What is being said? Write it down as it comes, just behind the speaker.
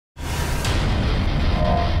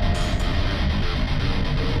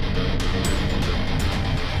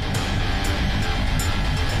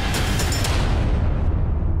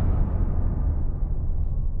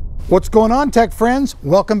What's going on, tech friends?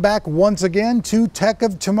 Welcome back once again to Tech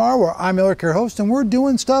of Tomorrow, where I'm Eric, your host, and we're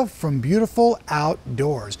doing stuff from beautiful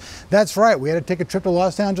outdoors. That's right, we had to take a trip to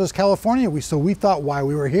Los Angeles, California, so we thought while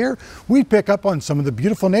we were here, we'd pick up on some of the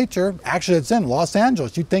beautiful nature. Actually, it's in Los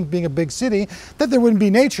Angeles. You'd think, being a big city, that there wouldn't be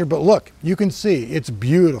nature, but look, you can see it's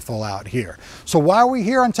beautiful out here. So why are we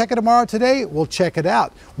here on Tech of Tomorrow today? Well, check it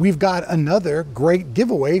out. We've got another great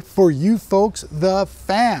giveaway for you folks, the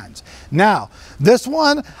fans. Now, this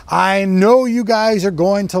one, I know you guys are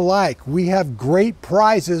going to like. We have great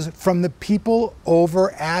prizes from the people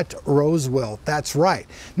over at Rosewill. That's right.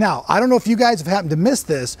 Now, I don't know if you guys have happened to miss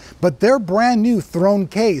this, but their brand new Throne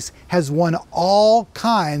case has won all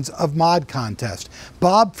kinds of mod contests.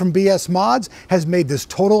 Bob from BS Mods has made this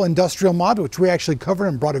total industrial mod, which we actually covered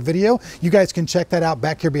and brought a video. You guys can check that out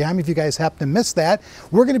back here behind me if you guys happen to miss that.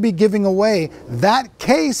 We're going to be giving away that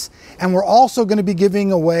case, and we're also going to be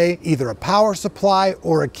giving away either a power supply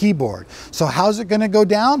or a keyboard. So how's it going to go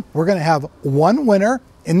down? We're going to have one winner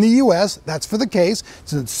in the US, that's for the case,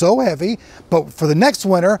 since it's so heavy, but for the next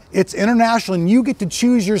winner, it's international, and you get to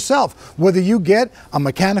choose yourself whether you get a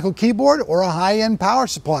mechanical keyboard or a high-end power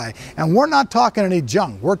supply. And we're not talking any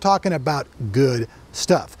junk, we're talking about good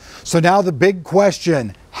stuff. So now the big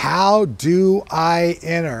question, how do I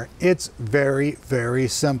enter? It's very, very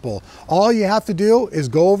simple. All you have to do is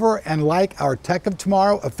go over and like our Tech of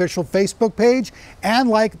Tomorrow official Facebook page and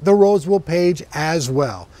like the Rosewill page as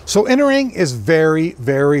well. So entering is very,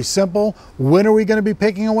 very simple. When are we going to be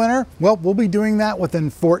picking a winner? Well, we'll be doing that within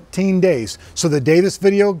 14 days. So the day this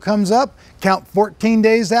video comes up, count 14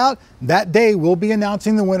 days out. That day we'll be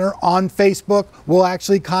announcing the winner on Facebook. We'll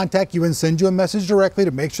actually contact you and send you a message directly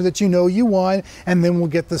to make sure that you know you won, and then we'll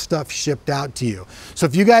get the stuff shipped out to you. So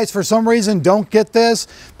if you guys for some reason don't get this,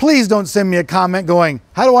 please don't send me a comment going,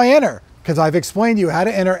 "How do I enter?" Because I've explained to you how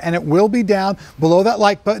to enter, and it will be down below that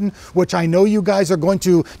like button, which I know you guys are going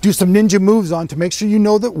to do some ninja moves on to make sure you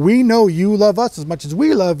know that we know you love us as much as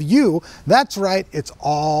we love you. That's right, it's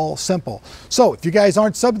all simple. So if you guys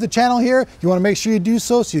aren't subbed to the channel here, you want to make sure you do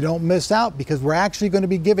so you don't miss out, because we're actually going to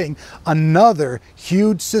be giving another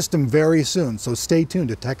huge system very soon. So stay tuned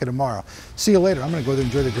to Tech of Tomorrow. See you later. I'm going to go there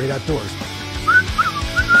and enjoy the great outdoors.